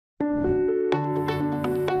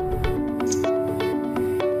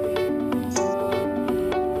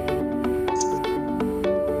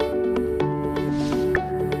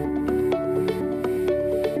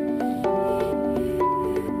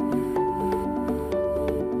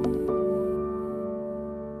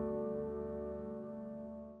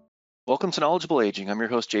Welcome to Knowledgeable Aging. I'm your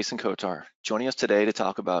host, Jason Kotar. Joining us today to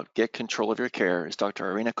talk about Get Control of Your Care is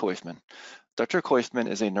Dr. Irina Koifman. Dr. Koifman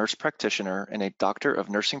is a nurse practitioner and a doctor of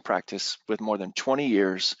nursing practice with more than 20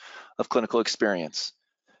 years of clinical experience.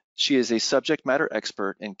 She is a subject matter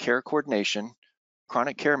expert in care coordination,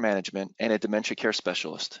 chronic care management, and a dementia care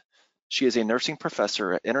specialist. She is a nursing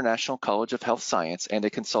professor at International College of Health Science and a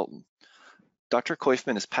consultant. Dr.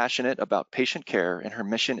 Koifman is passionate about patient care, and her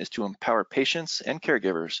mission is to empower patients and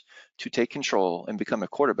caregivers to take control and become a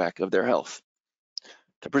quarterback of their health.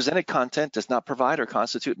 The presented content does not provide or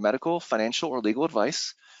constitute medical, financial, or legal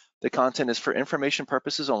advice. The content is for information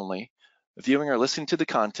purposes only. Viewing or listening to the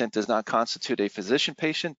content does not constitute a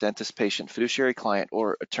physician-patient, dentist-patient, fiduciary-client,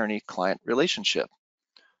 or attorney-client relationship.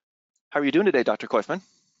 How are you doing today, Dr. Koifman?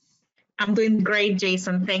 I'm doing great,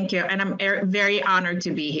 Jason. Thank you. And I'm very honored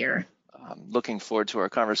to be here. I'm looking forward to our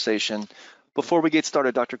conversation. Before we get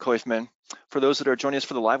started, Dr. Koifman, for those that are joining us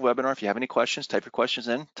for the live webinar, if you have any questions, type your questions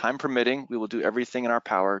in. Time permitting, we will do everything in our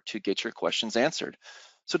power to get your questions answered.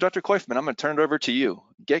 So Dr. Koifman, I'm going to turn it over to you.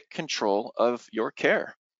 Get control of your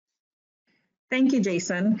care. Thank you,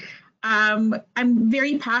 Jason. I'm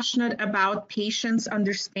very passionate about patients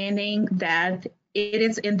understanding that it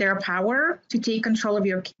is in their power to take control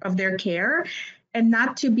of their care, and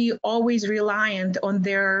not to be always reliant on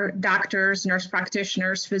their doctors, nurse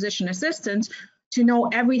practitioners, physician assistants to know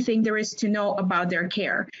everything there is to know about their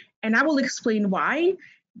care. And I will explain why.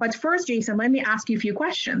 But first, Jason, let me ask you a few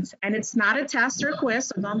questions. And it's not a test or a quiz,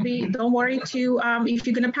 so don't worry if you're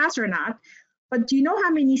going to pass or not. But do you know how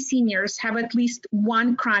many seniors have at least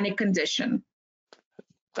one chronic condition?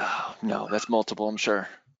 Oh, no, that's multiple, I'm sure.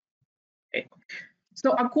 Okay.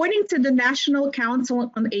 So according to the National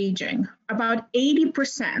Council on Aging, about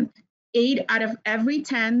 80%, 8 out of every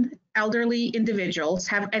 10 elderly individuals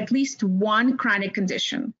have at least one chronic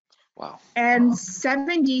condition. Wow. And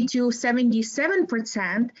 70 to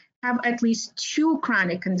 77% have at least 2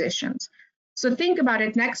 chronic conditions. So think about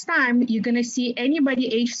it. Next time you're going to see anybody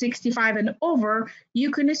age 65 and over, you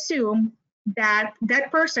can assume that that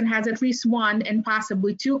person has at least 1 and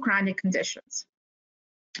possibly 2 chronic conditions.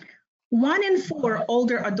 1 in 4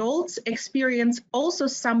 older adults experience also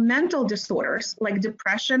some mental disorders like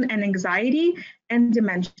depression and anxiety and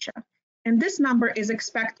dementia. And this number is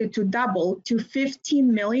expected to double to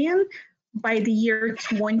 15 million by the year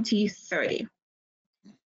 2030.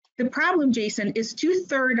 The problem, Jason, is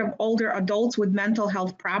 2/3 of older adults with mental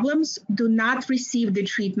health problems do not receive the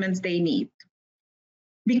treatments they need,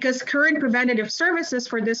 because current preventative services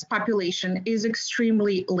for this population is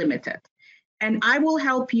extremely limited. And I will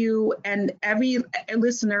help you and every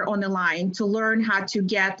listener on the line to learn how to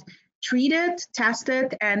get treated,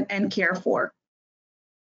 tested, and care for.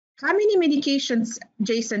 How many medications,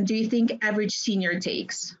 Jason, do you think average senior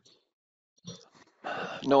takes?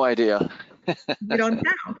 No idea. You don't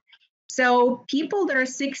know. So people that are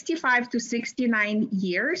 65 to 69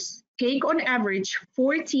 years take on average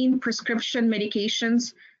 14 prescription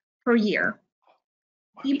medications per year.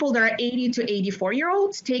 People that are 80 to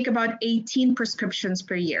 84-year-olds take about 18 prescriptions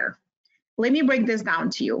per year. Let me break this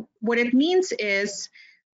down to you. What it means is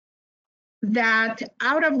that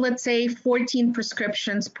out of, let's say, 14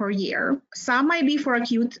 prescriptions per year, some might be for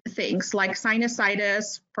acute things like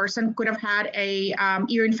sinusitis, person could have had a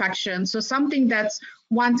ear infection, so something that's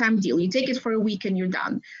one-time deal. You take it for a week and you're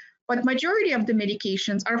done. But majority of the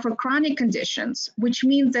medications are for chronic conditions, which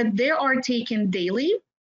means that they are taken daily.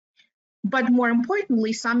 But more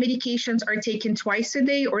importantly, some medications are taken twice a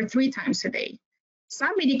day or 3 times a day.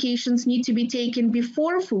 Some medications need to be taken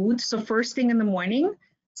before food, so first thing in the morning.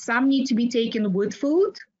 Some need to be taken with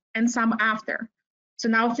food, and some after. So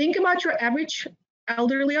now think about your average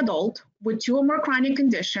elderly adult with 2 or more chronic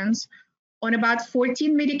conditions on about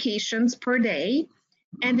 14 medications per day,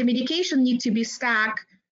 and the medication need to be stacked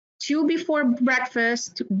 2 before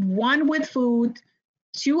breakfast, 1 with food,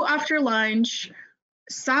 2 after lunch,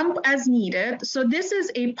 some as needed. So this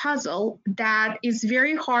is a puzzle that is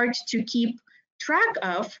very hard to keep track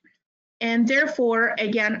of. And therefore,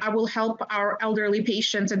 again, I will help our elderly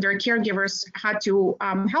patients and their caregivers how to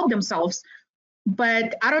help themselves.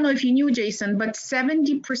 But I don't know if you knew, Jason, but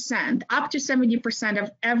 70%, up to 70%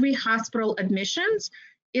 of every hospital admissions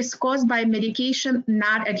is caused by medication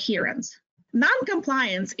not adherence.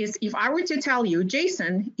 Non-compliance is if I were to tell you,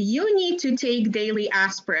 Jason, you need to take daily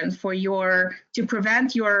aspirin to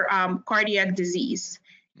prevent your cardiac disease.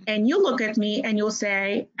 And you look at me and you'll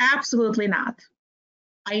say, absolutely not.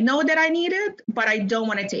 I know that I need it, but I don't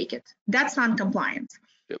want to take it. That's non-compliance.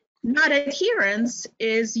 Yep. Not adherence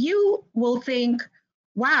is you will think,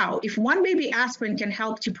 wow, if 1 baby aspirin can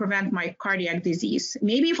help to prevent my cardiac disease,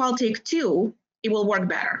 maybe if I'll take 2, it will work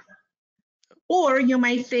better. Or you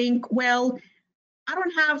might think, well, I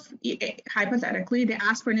don't have, hypothetically, the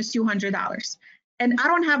aspirin is $200, and I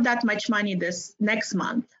don't have that much money this next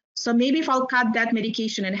month. So maybe if I'll cut that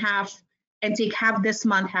medication in half and take half this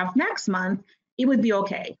month, half next month, it would be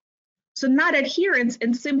okay. So not adherence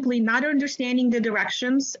and simply not understanding the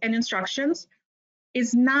directions and instructions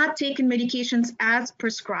is not taking medications as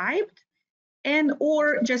prescribed and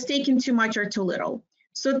or just taking too much or too little.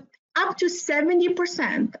 So up to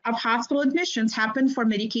 70% of hospital admissions happen for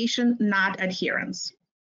medication not adherence.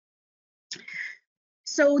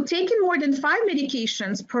 So taking more than 5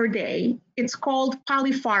 medications per day, it's called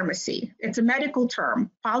polypharmacy. It's a medical term.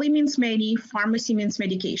 Poly means many, pharmacy means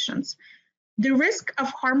medications. The risk of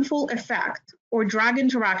harmful effect or drug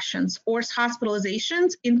interactions or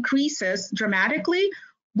hospitalizations increases dramatically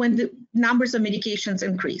when the numbers of medications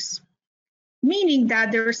increase. Meaning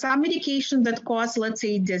that there are some medications that cause, let's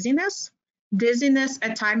say, dizziness. Dizziness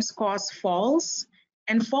at times cause falls,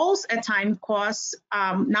 and falls at times cause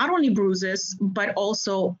not only bruises, but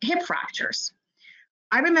also hip fractures.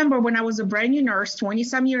 I remember when I was a brand new nurse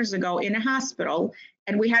 20-some years ago in a hospital,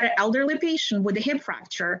 and we had an elderly patient with a hip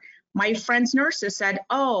fracture. My friend's nurses said,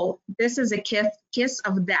 "Oh, this is a kiss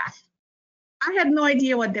of death." I had no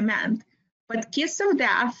idea what they meant, but kiss of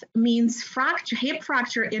death means hip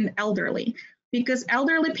fracture in elderly, because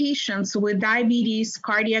elderly patients with diabetes,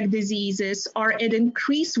 cardiac diseases are at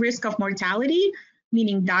increased risk of mortality,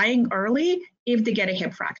 meaning dying early, if they get a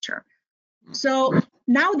hip fracture. So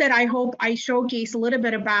now that I hope I showcase a little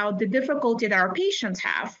bit about the difficulty that our patients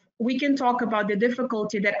have, we can talk about the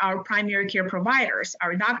difficulty that our primary care providers,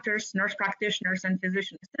 our doctors, nurse practitioners, and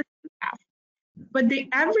physician assistants have. But the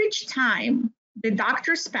average time the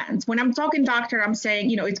doctor spends, when I'm talking doctor, I'm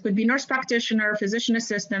saying, it could be nurse practitioner, physician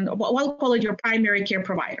assistant, we'll call it your primary care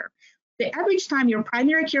provider. The average time your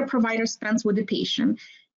primary care provider spends with the patient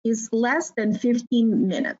is less than 15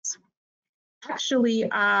 minutes. Actually,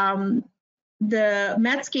 the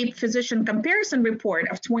Medscape Physician Comparison Report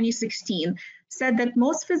of 2016 said that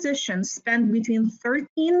most physicians spend between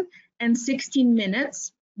 13 and 16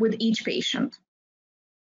 minutes with each patient.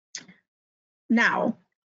 Now,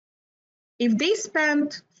 if they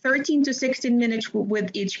spend 13 to 16 minutes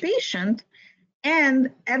with each patient,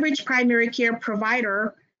 and average primary care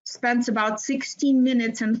provider spends about 16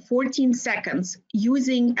 minutes and 14 seconds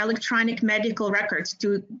using electronic medical records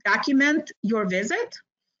to document your visit,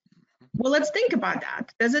 well, let's think about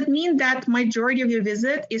that. Does it mean that majority of your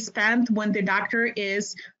visit is spent when the doctor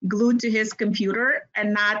is glued to his computer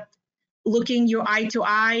and not looking you eye to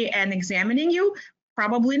eye and examining you?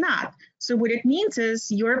 Probably not. So what it means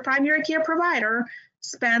is your primary care provider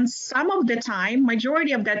spends some of the time,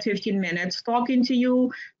 majority of that 15 minutes, talking to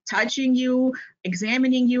you, touching you,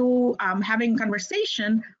 examining you, having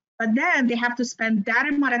conversation, but then they have to spend that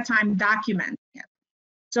amount of time documenting it.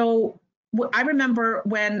 So I remember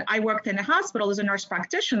when I worked in a hospital as a nurse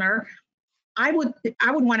practitioner, I would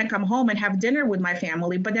want to come home and have dinner with my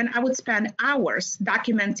family, but then I would spend hours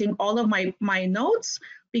documenting all of my notes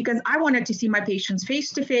because I wanted to see my patients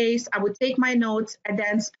face to face. I would take my notes and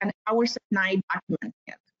then spend hours at night documenting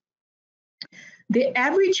it. The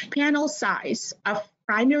average panel size of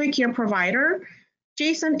primary care provider,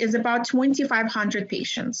 Jason, is about 2,500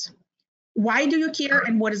 patients. Why do you care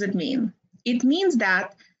and what does it mean? It means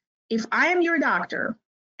that if I am your doctor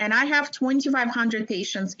and I have 2,500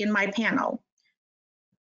 patients in my panel,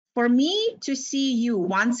 for me to see you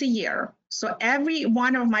once a year, so every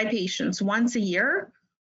one of my patients once a year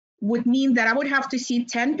would mean that I would have to see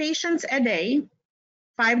 10 patients a day,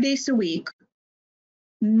 5 days a week,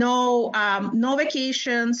 no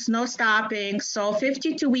vacations, no stopping. So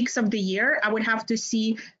 52 weeks of the year, I would have to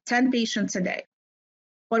see 10 patients a day.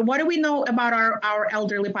 But what do we know about our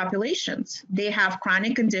elderly populations? They have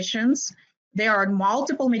chronic conditions. They are on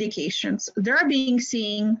multiple medications. They're being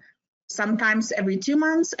seen sometimes every 2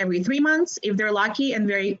 months, every 3 months, if they're lucky and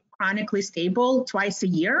very chronically stable, twice a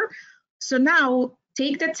year. So now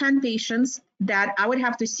take the 10 patients that I would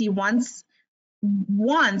have to see once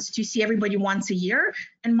to see everybody once a year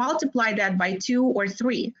and multiply that by 2 or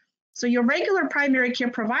 3. So your regular primary care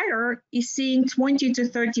provider is seeing 20 to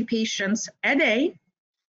 30 patients a day.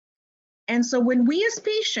 And so when we as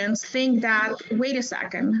patients think that, wait a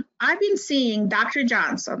second, I've been seeing Dr.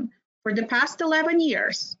 Johnson for the past 11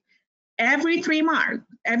 years, every 3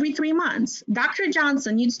 months, Dr.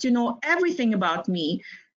 Johnson needs to know everything about me.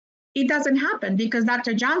 It doesn't happen because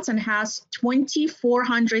Dr. Johnson has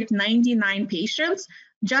 2,499 patients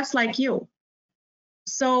just like you.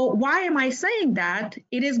 So why am I saying that?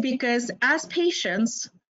 It is because as patients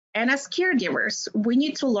and as caregivers, we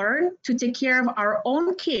need to learn to take care of our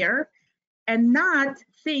own care and not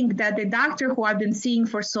think that the doctor who I've been seeing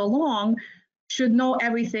for so long should know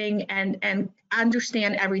everything and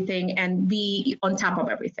understand everything and be on top of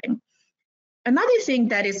everything. Another thing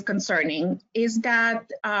that is concerning is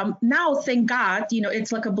that now, thank God,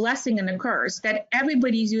 it's like a blessing and a curse that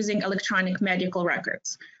everybody's using electronic medical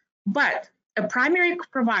records. But a primary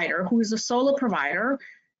provider who is a solo provider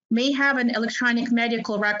may have an electronic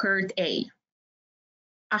medical record A.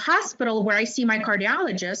 A hospital where I see my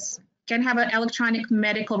cardiologist can have an electronic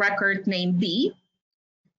medical record named B.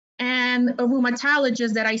 And a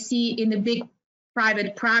rheumatologist that I see in a big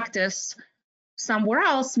private practice somewhere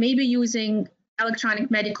else may be using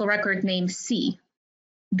electronic medical record named C.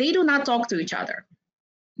 They do not talk to each other.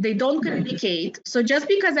 They don't communicate. So just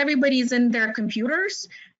because everybody's in their computers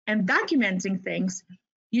and documenting things,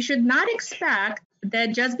 you should not expect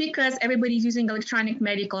that just because everybody's using electronic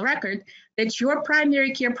medical record, that your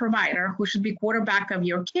primary care provider, who should be quarterback of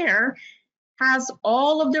your care, has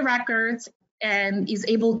all of the records and is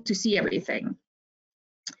able to see everything.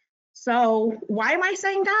 So why am I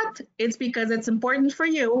saying that? It's because it's important for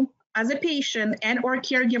you as a patient and or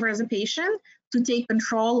caregiver as a patient to take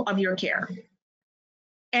control of your care.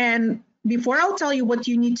 And before I'll tell you what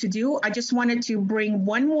you need to do, I just wanted to bring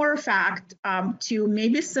one more fact to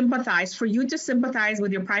maybe sympathize, for you to sympathize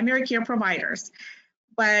with your primary care providers.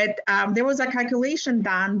 But there was a calculation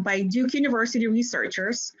done by Duke University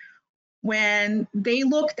researchers when they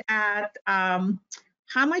looked at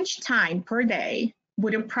how much time per day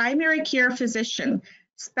would a primary care physician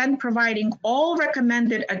spend providing all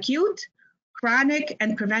recommended acute, chronic,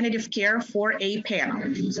 and preventative care for a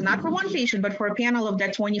panel. So not for one patient, but for a panel of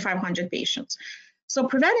that 2,500 patients. So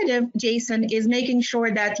preventative, Jason, is making sure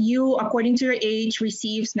that you, according to your age,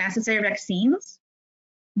 receives necessary vaccines,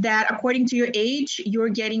 that according to your age, you're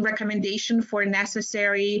getting recommendation for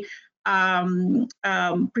necessary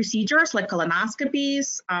procedures like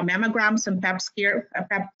colonoscopies, mammograms, and pap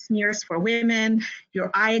smears for women, your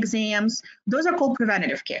eye exams. Those are called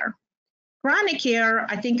preventative care. Chronic care,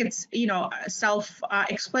 I think it's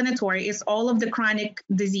self-explanatory, is all of the chronic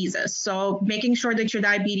diseases. So making sure that your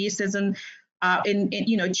diabetes is in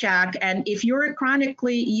check, and if your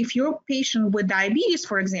patient with diabetes,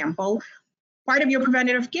 for example, part of your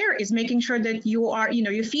preventative care is making sure that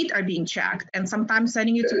your feet are being checked, and sometimes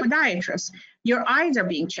sending you to podiatrists. Your eyes are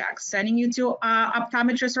being checked, sending you to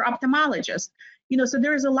optometrists or ophthalmologists. So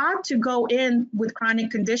there's a lot to go in with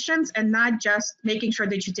chronic conditions and not just making sure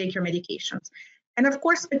that you take your medications. And of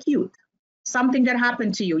course, acute, something that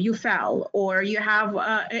happened to you, you fell, or you have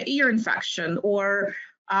an ear infection, or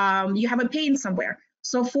you have a pain somewhere.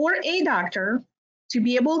 So for a doctor to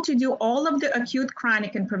be able to do all of the acute,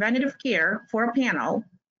 chronic, and preventative care for a panel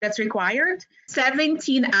that's required,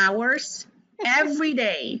 17 hours every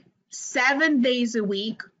day, 7 days a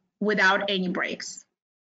week without any breaks.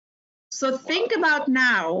 So think about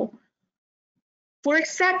now, for a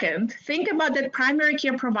second, think about that primary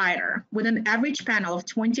care provider with an average panel of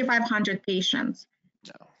 2,500 patients.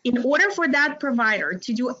 No. In order for that provider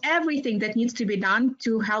to do everything that needs to be done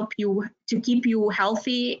to help you, to keep you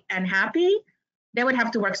healthy and happy, they would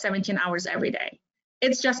have to work 17 hours every day.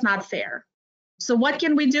 It's just not fair. So what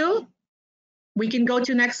can we do? We can go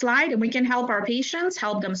to next slide and we can help our patients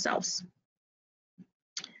help themselves.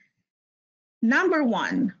 Number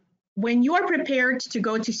one, when you're prepared to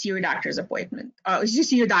go to see your doctor's appointment, to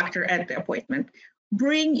see your doctor at the appointment,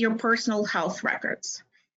 bring your personal health records.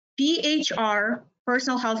 PHR,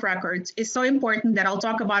 personal health records, is so important that I'll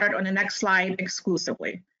talk about it on the next slide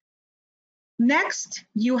exclusively. Next,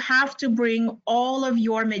 you have to bring all of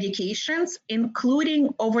your medications,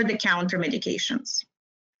 including over-the-counter medications.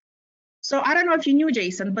 So I don't know if you knew,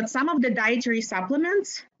 Jason, but some of the dietary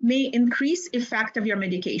supplements may increase effect of your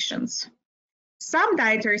medications. Some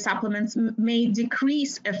dietary supplements may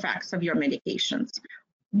decrease effects of your medications,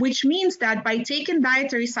 which means that by taking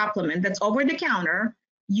dietary supplement that's over-the-counter,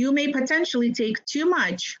 you may potentially take too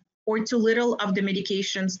much or too little of the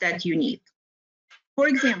medications that you need. For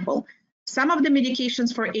example, some of the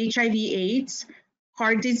medications for HIV/AIDS,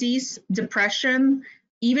 heart disease, depression,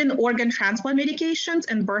 even organ transplant medications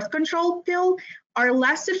and birth control pill are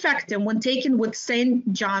less effective when taken with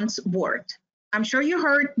St. John's wort. I'm sure you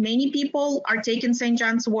heard many people are taking St.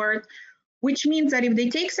 John's wort, which means that if they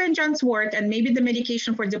take St. John's wort and maybe the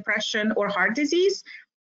medication for depression or heart disease,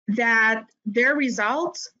 that their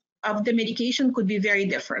results of the medication could be very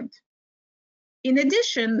different. In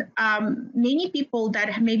addition, many people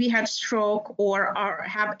that maybe have stroke or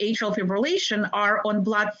have atrial fibrillation are on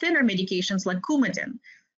blood thinner medications like Coumadin.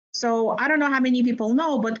 So I don't know how many people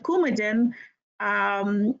know, but Coumadin,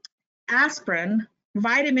 aspirin,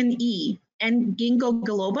 vitamin E, and ginkgo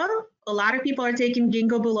biloba a lot of people are taking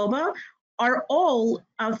ginkgo biloba, are all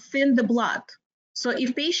thin the blood. So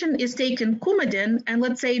if patient is taking Coumadin, and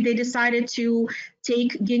let's say they decided to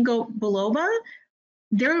take ginkgo biloba,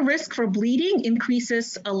 their risk for bleeding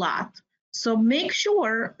increases a lot. So make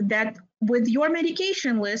sure that with your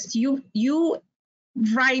medication list, you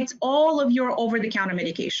write all of your over-the-counter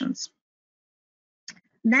medications.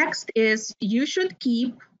 Next is you should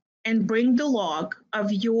keep and bring the log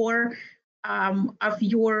of your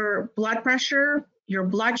blood pressure, your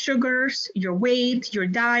blood sugars, your weight, your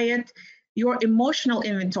diet, your emotional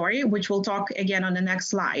inventory, which we'll talk again on the next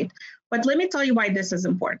slide. But let me tell you why this is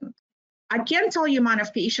important. I can't tell you the amount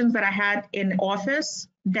of patients that I had in office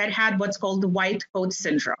that had what's called the white coat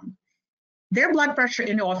syndrome. Their blood pressure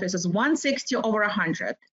in the office is 160 over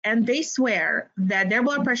 100, and they swear that their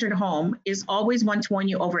blood pressure at home is always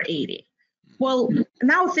 120 over 80. Well,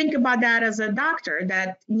 now think about that as a doctor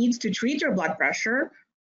that needs to treat your blood pressure,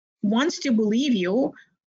 wants to believe you,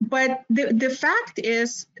 but the fact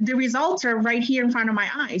is the results are right here in front of my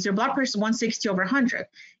eyes. Your blood pressure is 160 over 100.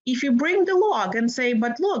 If you bring the log and say,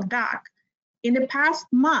 but look, doc, in the past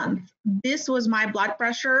month, this was my blood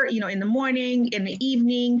pressure, in the morning, in the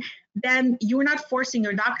evening, then you're not forcing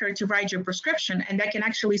your doctor to write your prescription, and that can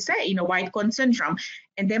actually say, white coat syndrome.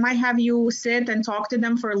 And they might have you sit and talk to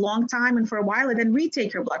them for a long time and for a while and then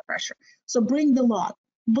retake your blood pressure. So bring the log.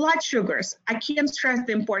 Blood sugars. I can't stress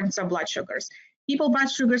the importance of blood sugars. People's blood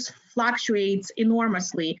sugars fluctuates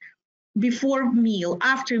enormously before meal,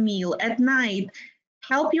 after meal, at night.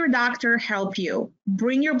 Help your doctor help you.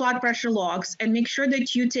 Bring your blood pressure logs and make sure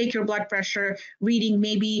that you take your blood pressure reading.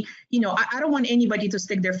 Maybe, I don't want anybody to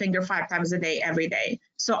stick their finger 5 times a day, every day.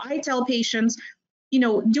 So I tell patients,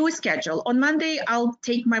 do a schedule. On Monday, I'll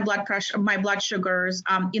take my blood pressure, my blood sugars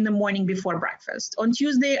in the morning before breakfast. On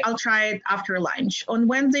Tuesday, I'll try it after lunch. On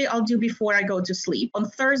Wednesday, I'll do before I go to sleep. On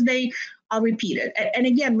Thursday, I'll repeat it. And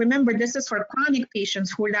again, remember, this is for chronic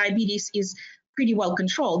patients who diabetes is pretty well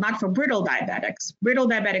controlled, not for brittle diabetics. Brittle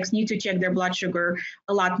diabetics need to check their blood sugar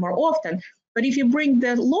a lot more often. But if you bring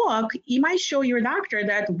the log, you might show your doctor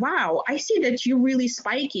that, wow, I see that you're really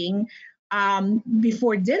spiking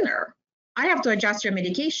before dinner. I have to adjust your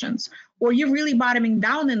medications. Or you're really bottoming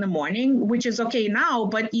down in the morning, which is okay now,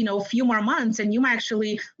 but a few more months and you might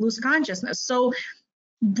actually lose consciousness. So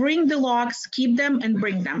bring the logs, keep them and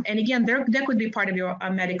bring them. And again, that could be part of your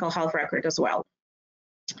medical health record as well.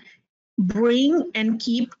 Bring and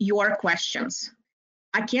keep your questions.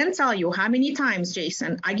 I can't tell you how many times,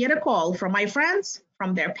 Jason, I get a call from my friends,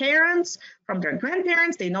 from their parents, from their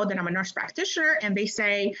grandparents. They know that I'm a nurse practitioner and they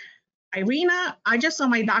say, Irina, I just saw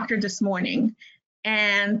my doctor this morning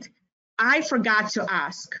and I forgot to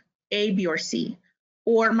ask A, B, or C.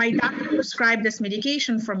 Or my doctor prescribed this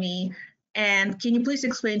medication for me and can you please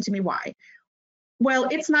explain to me why? Well,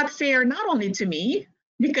 it's not fair not only to me,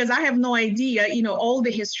 because I have no idea, all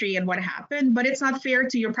the history and what happened, but it's not fair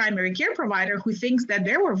to your primary care provider who thinks that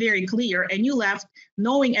they were very clear and you left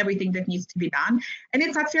knowing everything that needs to be done. And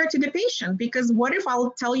it's not fair to the patient because what if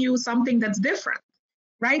I'll tell you something that's different,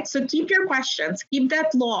 right? So keep your questions, keep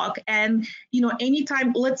that log. And,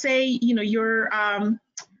 anytime, let's say, you're,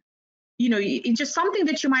 it's just something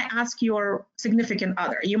that you might ask your significant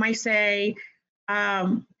other. You might say,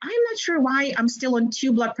 I'm not sure why I'm still on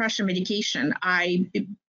 2 blood pressure medication. I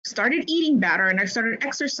started eating better and I started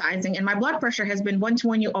exercising and my blood pressure has been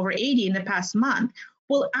 120 over 80 in the past month.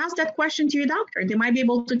 Well, ask that question to your doctor. They might be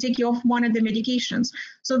able to take you off one of the medications.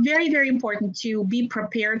 So very, very important to be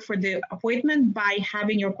prepared for the appointment by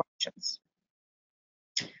having your questions.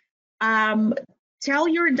 Tell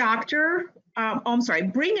your doctor,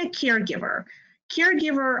 bring a caregiver.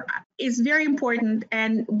 Caregiver is very important,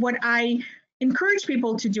 and what I encourage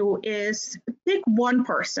people to do is pick one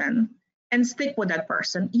person and stick with that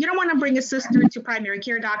person. You don't want to bring a sister to primary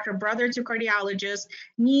care doctor, brother to cardiologist,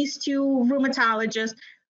 niece to rheumatologist.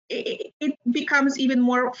 It becomes even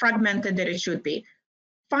more fragmented than it should be.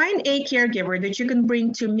 Find a caregiver that you can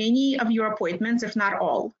bring to many of your appointments, if not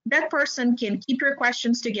all. That person can keep your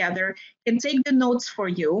questions together, can take the notes for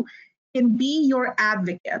you, can be your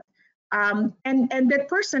advocate. And that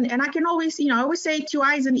person, and I can always, I always say 2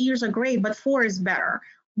 eyes and ears are great, but 4 is better.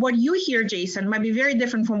 What you hear, Jason, might be very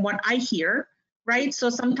different from what I hear, right? So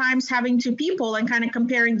sometimes having 2 people and kind of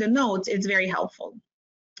comparing the notes is very helpful.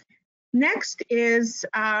 Next is,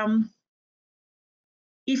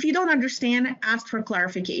 if you don't understand, ask for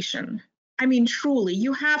clarification. I mean, truly,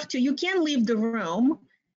 you can't leave the room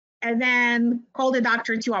and then call the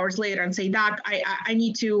doctor 2 hours later and say, Doc, I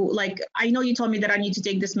need to, I know you told me that I need to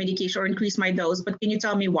take this medication or increase my dose, but can you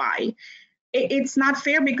tell me why? it's not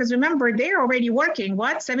fair, because remember, they're already working,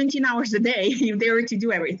 17 hours a day if they were to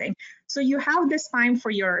do everything. So you have this time for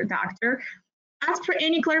your doctor. Ask for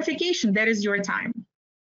any clarification. That is your time.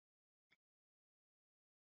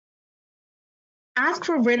 Ask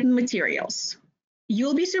for written materials.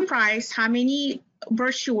 You'll be surprised how many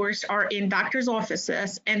brochures are in doctors'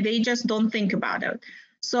 offices and they just don't think about it.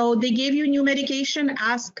 So they gave you new medication,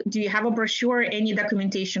 ask, do you have a brochure or any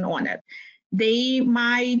documentation on it? They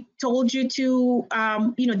might told you to,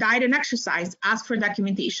 diet and exercise, ask for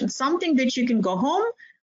documentation, something that you can go home,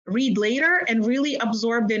 read later, and really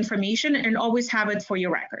absorb the information and always have it for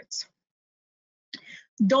your records.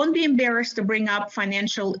 Don't be embarrassed to bring up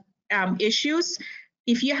financial issues.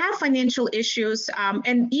 If you have financial issues,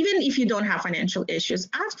 and even if you don't have financial issues,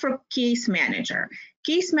 ask for case manager.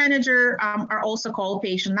 Case manager are also called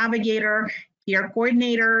patient navigator, care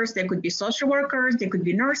coordinators. They could be social workers, they could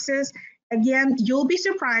be nurses. Again, you'll be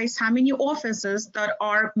surprised how many offices that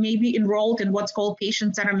are maybe enrolled in what's called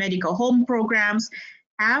patient-centered medical home programs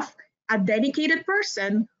have a dedicated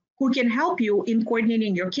person who can help you in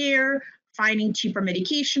coordinating your care, finding cheaper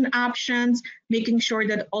medication options, making sure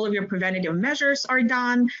that all of your preventative measures are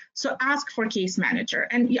done. So ask for case manager.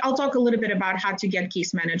 And I'll talk a little bit about how to get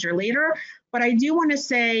case manager later, but I do want to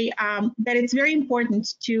say that it's very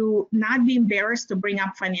important to not be embarrassed to bring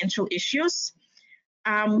up financial issues.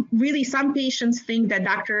 Really, some patients think that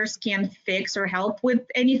doctors can't fix or help with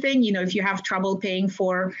anything, if you have trouble paying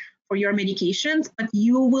for your medications, but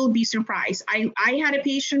you will be surprised. I had a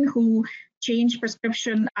patient who changed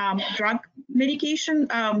prescription drug medication,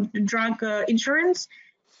 drug insurance,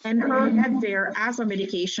 and her Medicare asthma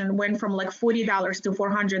medication went from like $40 to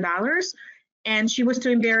 $400. And she was too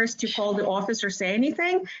embarrassed to call the office or say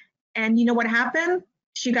anything. And you know what happened?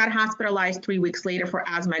 She got hospitalized 3 weeks later for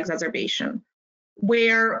asthma exacerbation,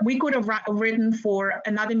 where we could have written for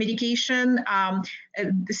another medication,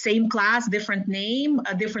 the same class, different name,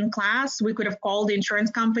 a different class. We could have called the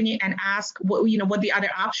insurance company and asked what the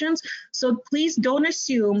other options. So please don't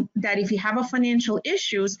assume that if you have a financial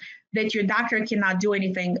issues that your doctor cannot do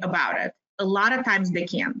anything about it. A lot of times they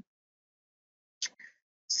can.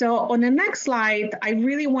 So on the next slide, I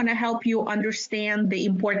really want to help you understand the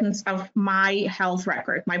importance of my health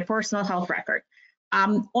record, my personal health record.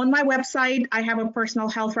 On my website, I have a personal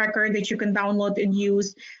health record that you can download and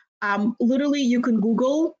use. Literally, you can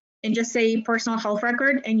Google and just say personal health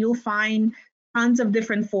record, and you'll find tons of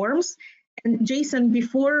different forms. And Jason,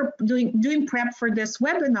 before doing prep for this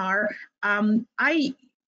webinar,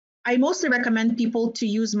 I mostly recommend people to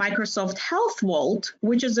use Microsoft Health Vault,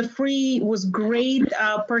 which is was great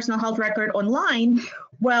personal health record online.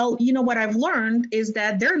 Well, what I've learned is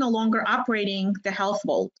that they're no longer operating the Health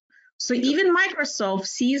Vault. So even Microsoft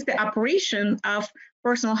sees the operation of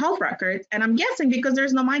personal health records, and I'm guessing because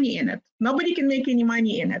there's no money in it. Nobody can make any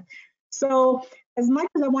money in it. So as much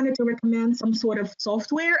as I wanted to recommend some sort of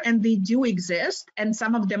software, and they do exist, and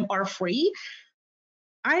some of them are free,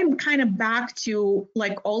 I'm kind of back to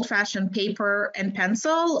like old-fashioned paper and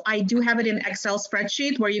pencil. I do have it in Excel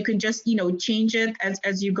spreadsheet where you can just, change it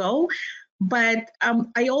as you go. But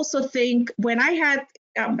I also think when I had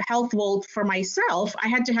Health Vault for myself, I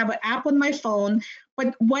had to have an app on my phone.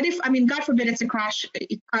 But what if, God forbid, it's a car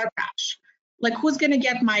crash? Like, who's going to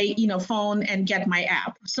get my, phone and get my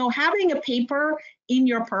app? So having a paper in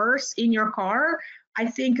your purse, in your car, I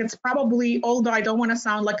think it's probably, although I don't want to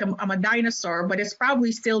sound like I'm a dinosaur, but it's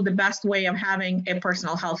probably still the best way of having a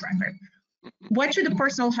personal health record. What should a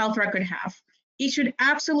personal health record have? It should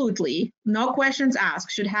absolutely, no questions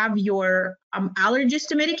asked, should have your allergies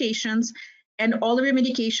to medications and all of your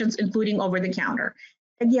medications, including over-the-counter.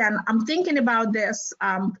 Again, I'm thinking about this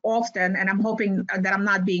often, and I'm hoping that I'm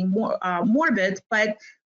not being morbid, but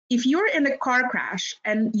if you're in a car crash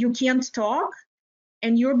and you can't talk,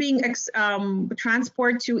 and you're being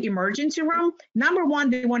transported to emergency room, number one,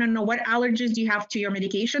 they want to know what allergies do you have to your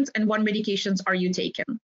medications and what medications are you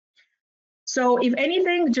taking. So if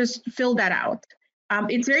anything, just fill that out.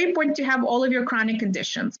 It's very important to have all of your chronic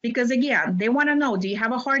conditions because again, they want to know, do you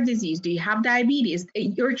have a heart disease? Do you have diabetes?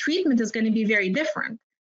 Your treatment is going to be very different.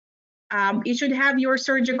 It should have your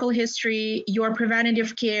surgical history, your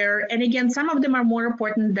preventative care. And again, some of them are more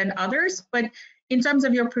important than others, but in terms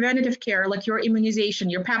of your preventative care, like your immunization,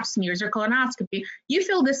 your pap smears, your colonoscopy, you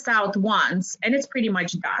fill this out once and it's pretty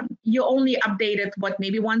much done. You only update it,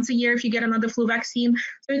 maybe once a year if you get another flu vaccine.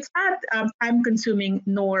 So it's not time consuming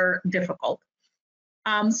nor difficult.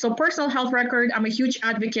 So personal health record, I'm a huge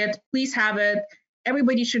advocate. Please have it.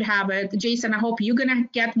 Everybody should have it. Jason, I hope you're gonna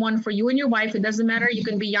get one for you and your wife. It doesn't matter. You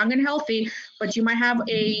can be young and healthy, but you might have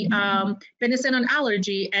a penicillin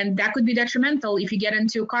allergy, and that could be detrimental if you get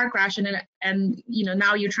into a car crash and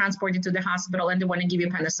now you're transported to the hospital and they want to give you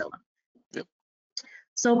penicillin. Yep.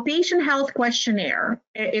 So patient health questionnaire,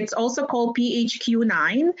 it's also called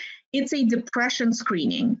PHQ-9. It's a depression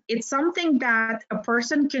screening. It's something that a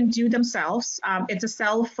person can do themselves. It's a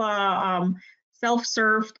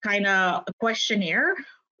self-served kind of questionnaire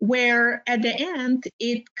where at the end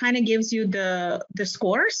it kind of gives you the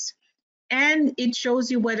scores, and it shows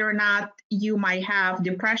you whether or not you might have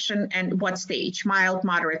depression and what stage, mild,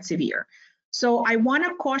 moderate, severe. So I want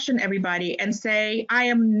to caution everybody and say I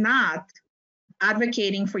am not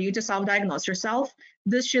advocating for you to self-diagnose yourself.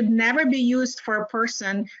 This should never be used for a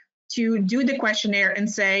person to do the questionnaire and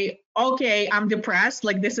say, okay, I'm depressed,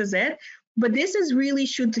 like this is it. But this is really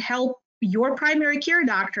should help your primary care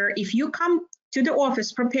doctor. If you come to the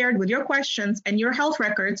office prepared with your questions and your health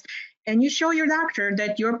records, and you show your doctor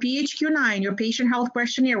that your PHQ-9, your patient health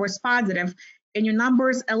questionnaire, was positive and your number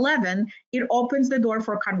is 11, it opens the door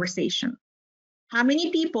for conversation. How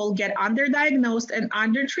many people get underdiagnosed and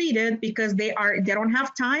undertreated because they don't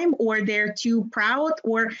have time, or they're too proud,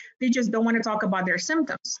 or they just don't want to talk about their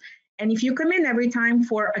symptoms? And if you come in every time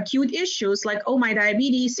for acute issues like, oh, my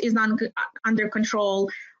diabetes is not under control,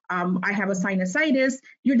 I have a sinusitis,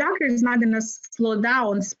 your doctor is not going to slow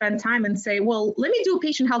down, spend time and say, well, let me do a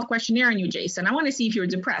patient health questionnaire on you, Jason. I want to see if you're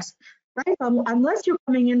depressed, right? Unless you're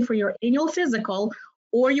coming in for your annual physical,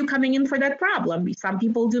 or you're coming in for that problem. Some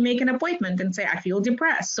people do make an appointment and say, I feel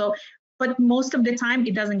depressed. So, but most of the time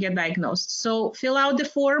it doesn't get diagnosed. So fill out the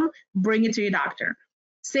form, bring it to your doctor.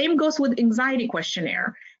 Same goes with anxiety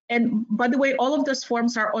questionnaire. And by the way, all of those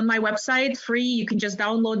forms are on my website, free. You can just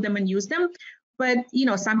download them and use them. But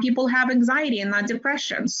some people have anxiety and not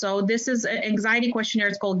depression. So this is an anxiety questionnaire.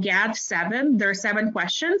 It's called GAD-7. There are 7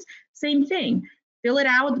 questions. Same thing. Fill it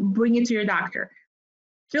out, bring it to your doctor.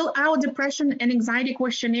 Fill out depression and anxiety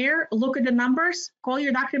questionnaire, look at the numbers, call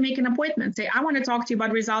your doctor, make an appointment. Say, I want to talk to you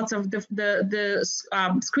about results of the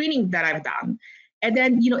screening that I've done. And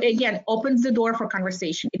then, again, opens the door for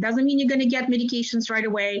conversation. It doesn't mean you're going to get medications right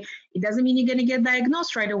away. It doesn't mean you're going to get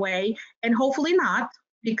diagnosed right away. And hopefully not,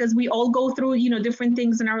 because we all go through, different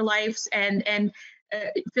things in our lives, and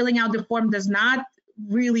filling out the form does not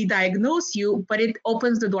really diagnose you, but it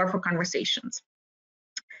opens the door for conversations.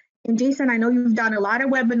 And Jason, I know you've done a lot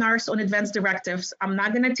of webinars on advance directives. I'm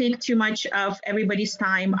not going to take too much of everybody's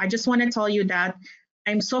time. I just want to tell you that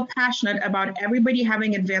I'm so passionate about everybody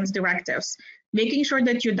having advance directives, making sure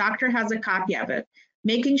that your doctor has a copy of it,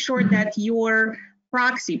 making sure that your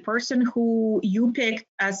proxy, person who you picked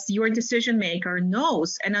as your decision maker,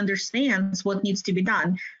 knows and understands what needs to be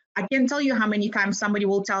done. I can't tell you how many times somebody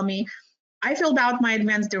will tell me, I filled out my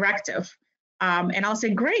advance directive. And I'll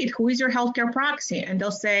say, great, who is your healthcare proxy? And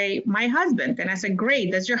they'll say, my husband. And I said,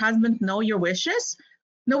 great, does your husband know your wishes?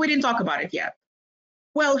 No, we didn't talk about it yet.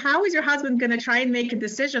 Well, how is your husband going to try and make a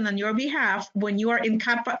decision on your behalf when you are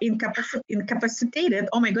incapacitated?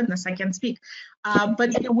 Oh my goodness, I can't speak.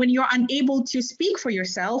 But when you're unable to speak for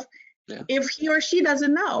yourself, if he or she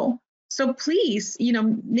doesn't know. So please,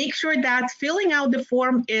 make sure that filling out the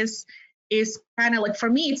form is kind of like, for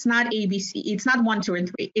me, it's not ABC, it's not 1, 2, and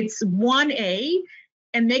 3, it's 1A,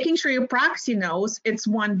 and making sure your proxy knows it's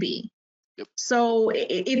 1B. Yep. So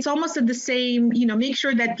it's almost the same, make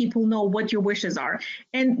sure that people know what your wishes are.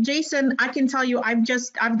 And Jason, I can tell you, I've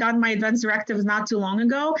done my advance directives not too long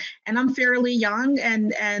ago, and I'm fairly young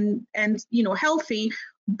and healthy,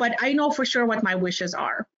 but I know for sure what my wishes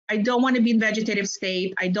are. I don't want to be in vegetative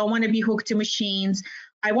state. I don't want to be hooked to machines.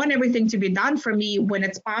 I want everything to be done for me when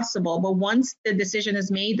it's possible. But once the decision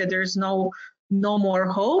is made that there's no more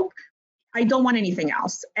hope, I don't want anything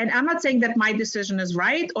else. And I'm not saying that my decision is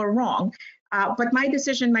right or wrong, but my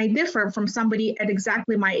decision might differ from somebody at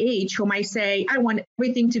exactly my age who might say, I want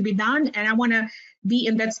everything to be done and I want to be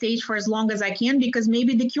in that stage for as long as I can, because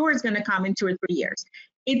maybe the cure is going to come in 2 or 3 years.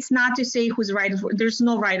 It's not to say who's right. There's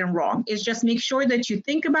no right and wrong. It's just make sure that you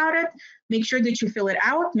think about it, make sure that you fill it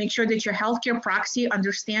out, make sure that your healthcare proxy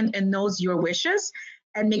understands and knows your wishes,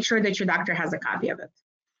 and make sure that your doctor has a copy of it.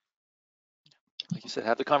 Like you said,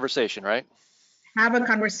 have the conversation, right? Have a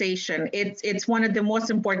conversation. It's one of the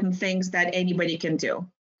most important things that anybody can do.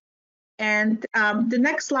 And the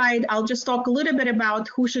next slide, I'll just talk a little bit about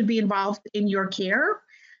who should be involved in your care.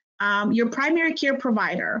 Your primary care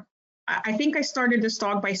provider. I think I started this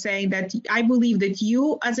talk by saying that I believe that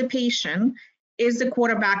you as a patient is the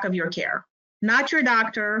quarterback of your care, not your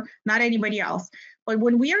doctor, not anybody else. But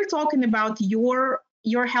when we are talking about your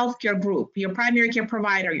healthcare group, your primary care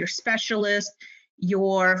provider, your specialist,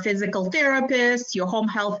 your physical therapist, your home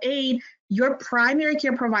health aide, your primary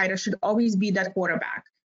care provider should always be that quarterback.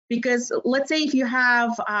 Because let's say if you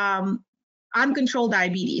have uncontrolled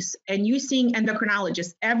diabetes and you're seeing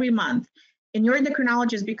endocrinologists every month, and your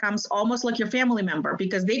endocrinologist becomes almost like your family member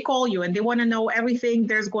because they call you and they want to know everything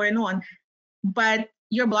there's going on, but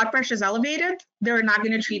your blood pressure is elevated, they're not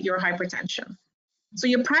going to treat your hypertension. So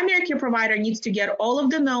your primary care provider needs to get all of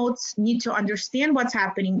the notes, need to understand what's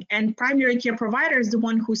happening, and primary care provider is the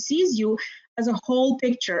one who sees you as a whole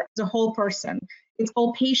picture, as a whole person. It's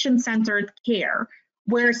called patient-centered care,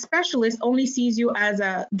 where a specialist only sees you as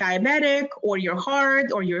a diabetic or your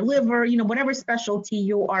heart or your liver, whatever specialty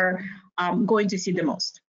you are going to see the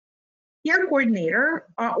most. Care coordinator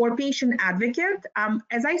or patient advocate,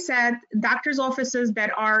 as I said, doctors' offices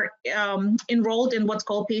that are enrolled in what's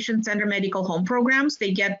called patient-centered medical home programs,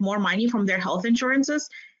 they get more money from their health insurances,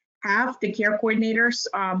 have the care coordinators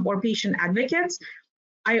or patient advocates.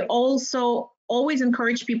 I also always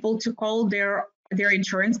encourage people to call their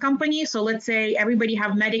insurance company. So let's say everybody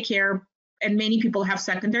have Medicare and many people have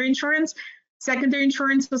secondary insurance. Secondary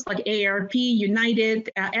insurances like AARP,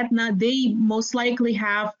 United, Aetna, they most likely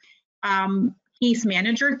have case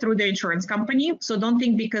manager through the insurance company. So don't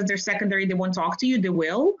think because they're secondary they won't talk to you, they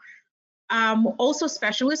will. Also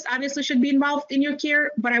specialists obviously should be involved in your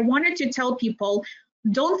care, but I wanted to tell people,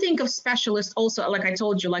 don't think of specialists also, like I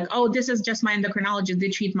told you, like, oh, this is just my endocrinologist, they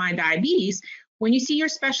treat my diabetes. When you see your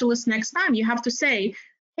specialist next time, you have to say,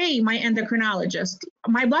 hey, my endocrinologist,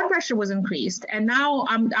 my blood pressure was increased and now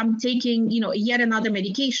I'm taking, yet another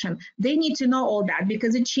medication. They need to know all that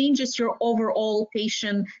because it changes your overall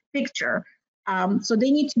patient picture. So they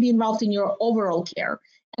need to be involved in your overall care.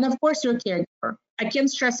 And of course, your caregiver. I can't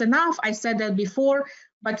stress enough, I said that before,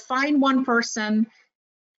 but find one person,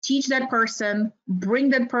 teach that person, bring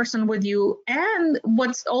that person with you. And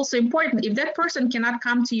what's also important, if that person cannot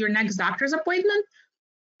come to your next doctor's appointment,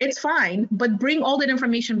 it's fine, but bring all that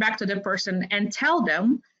information back to the person and tell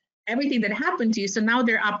them everything that happened to you. So now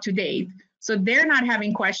they're up to date. So they're not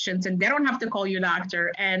having questions and they don't have to call your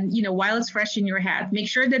doctor. And, while it's fresh in your head, make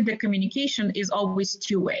sure that the communication is always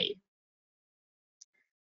two-way.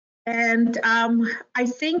 And I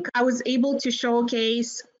think I was able to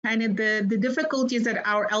showcase kind of the difficulties that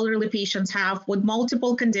our elderly patients have with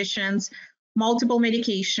multiple conditions, multiple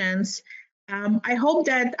medications. I hope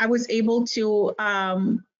that I was able to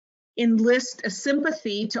enlist a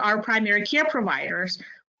sympathy to our primary care providers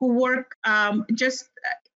who work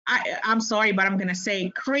I'm sorry, but I'm going to say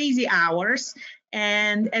crazy hours,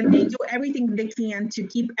 and they do everything they can to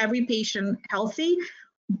keep every patient healthy.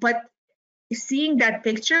 But seeing that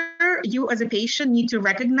picture, you as a patient need to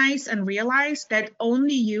recognize and realize that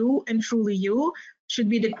only you and truly you should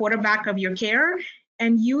be the quarterback of your care,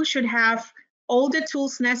 and you should have all the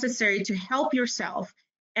tools necessary to help yourself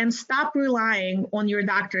and stop relying on your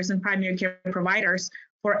doctors and primary care providers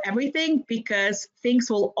for everything, because things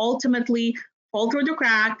will ultimately fall through the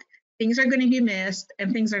crack, things are going to be missed,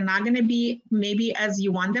 and things are not going to be maybe as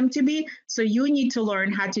you want them to be. So you need to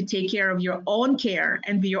learn how to take care of your own care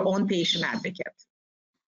and be your own patient advocate.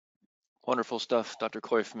 Wonderful stuff, Dr.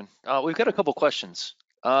 Koifman. We've got a couple questions.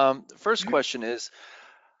 First question is,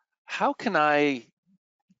 how can I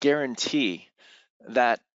guarantee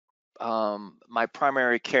that my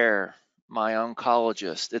primary care, my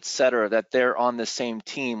oncologist, et cetera, that they're on the same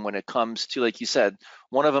team when it comes to, like you said,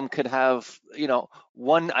 one of them could have,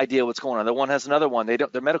 one idea what's going on, the one has another one.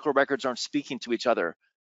 Their medical records aren't speaking to each other.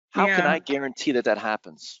 How can I guarantee that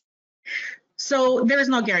happens? So there is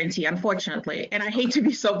no guarantee, unfortunately, and I hate to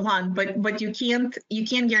be so blunt, but you can't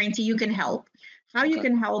guarantee. You can help. How you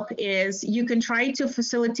can help is you can try to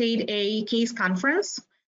facilitate a case conference.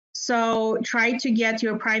 So try to get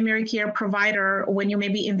your primary care provider, when you may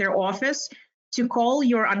be in their office, to call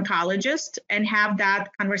your oncologist and have that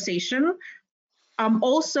conversation.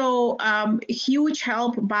 Also, huge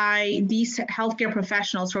help by these healthcare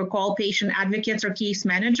professionals who are called patient advocates or case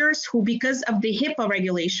managers, who, because of the HIPAA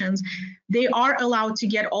regulations, they are allowed to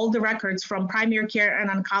get all the records from primary care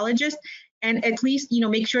and oncologist, and at least,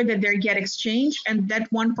 make sure that they get exchanged, and that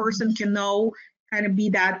one person can kind of be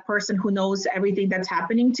that person who knows everything that's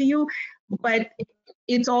happening to you. But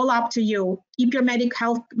it's all up to you. Keep your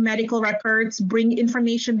medical records, bring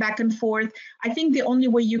information back and forth. I think the only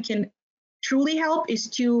way you can truly help is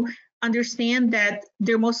to understand that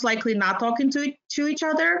they're most likely not talking to each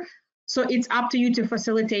other. So it's up to you to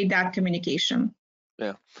facilitate that communication.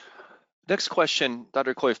 Yeah. Next question,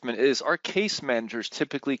 Dr. Koifman, is, are case managers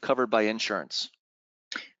typically covered by insurance?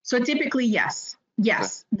 So typically, yes.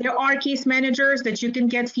 Yes, okay. There are case managers that you can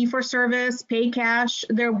get fee for service, pay cash.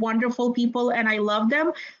 They're wonderful people and I love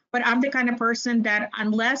them. but I'm the kind of person that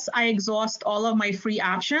unless I exhaust all of my free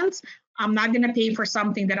options, I'm not going to pay for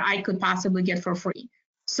something that I could possibly get for free.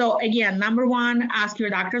 So again, number one, ask your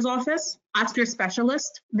doctor's office, ask your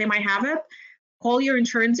specialist, they might have it. Call your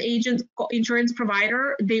insurance agent, insurance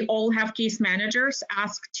provider. They all have case managers.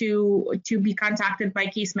 Ask to be contacted by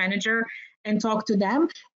case manager and talk to them.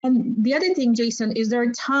 And the other thing, Jason, is there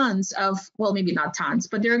are tons of, well, maybe not tons,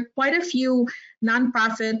 but there are quite a few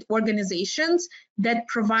nonprofit organizations that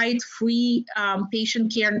provide free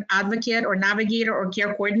patient care advocate or navigator or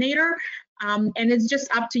care coordinator. And it's just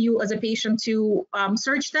up to you as a patient to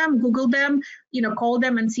search them, Google them, call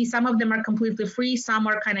them and see. Some of them are completely free. Some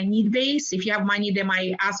are kind of need-based. If you have money, they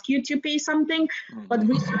might ask you to pay something, but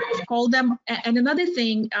research, call them. And another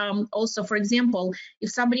thing, also, for example, if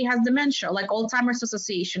somebody has dementia, like Alzheimer's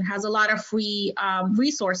Association has a lot of free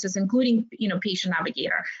resources, including, Patient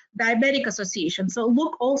Navigator, Diabetic Association. So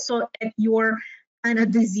look also at your kind of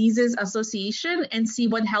diseases association and see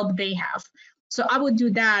what help they have. So I would do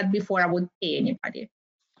that before I would pay anybody.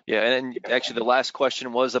 Yeah, and actually the last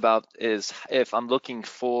question was about is if I'm looking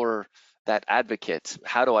for that advocate,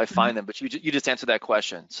 how do I find them? But you just answered that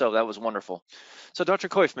question. So that was wonderful. So Dr.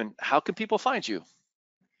 Koifman, how can people find you?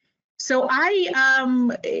 So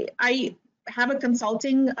I have a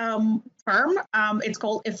consulting firm. It's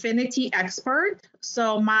called Affinity Expert.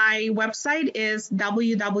 So my website is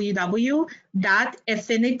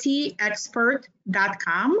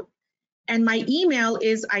www.affinityexpert.com. And my email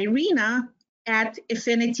is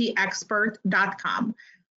irina@affinityexpert.com.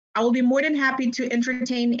 I will be more than happy to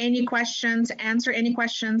entertain any questions, answer any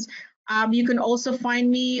questions. You can also find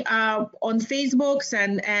me on Facebook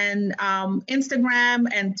and Instagram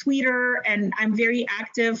and Twitter, and I'm very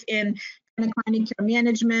active in chronic care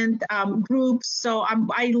management groups. So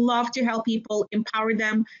I love to help people, empower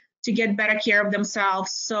them to get better care of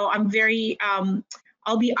themselves. So I'm very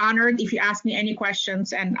I'll be honored if you ask me any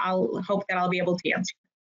questions, and I'll hope that I'll be able to answer.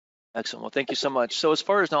 Excellent. Well, thank you so much. So as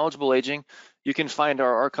far as Knowledgeable Aging, you can find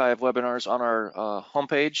our archive webinars on our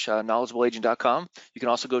homepage, knowledgeableaging.com. You can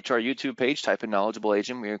also go to our YouTube page, type in Knowledgeable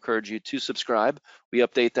Aging. We encourage you to subscribe. We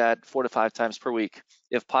update that 4 to 5 times per week.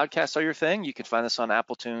 If podcasts are your thing, you can find us on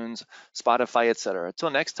Apple Tunes, Spotify, etc. Until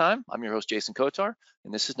next time, I'm your host, Jason Kotar,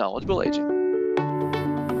 and this is Knowledgeable Aging.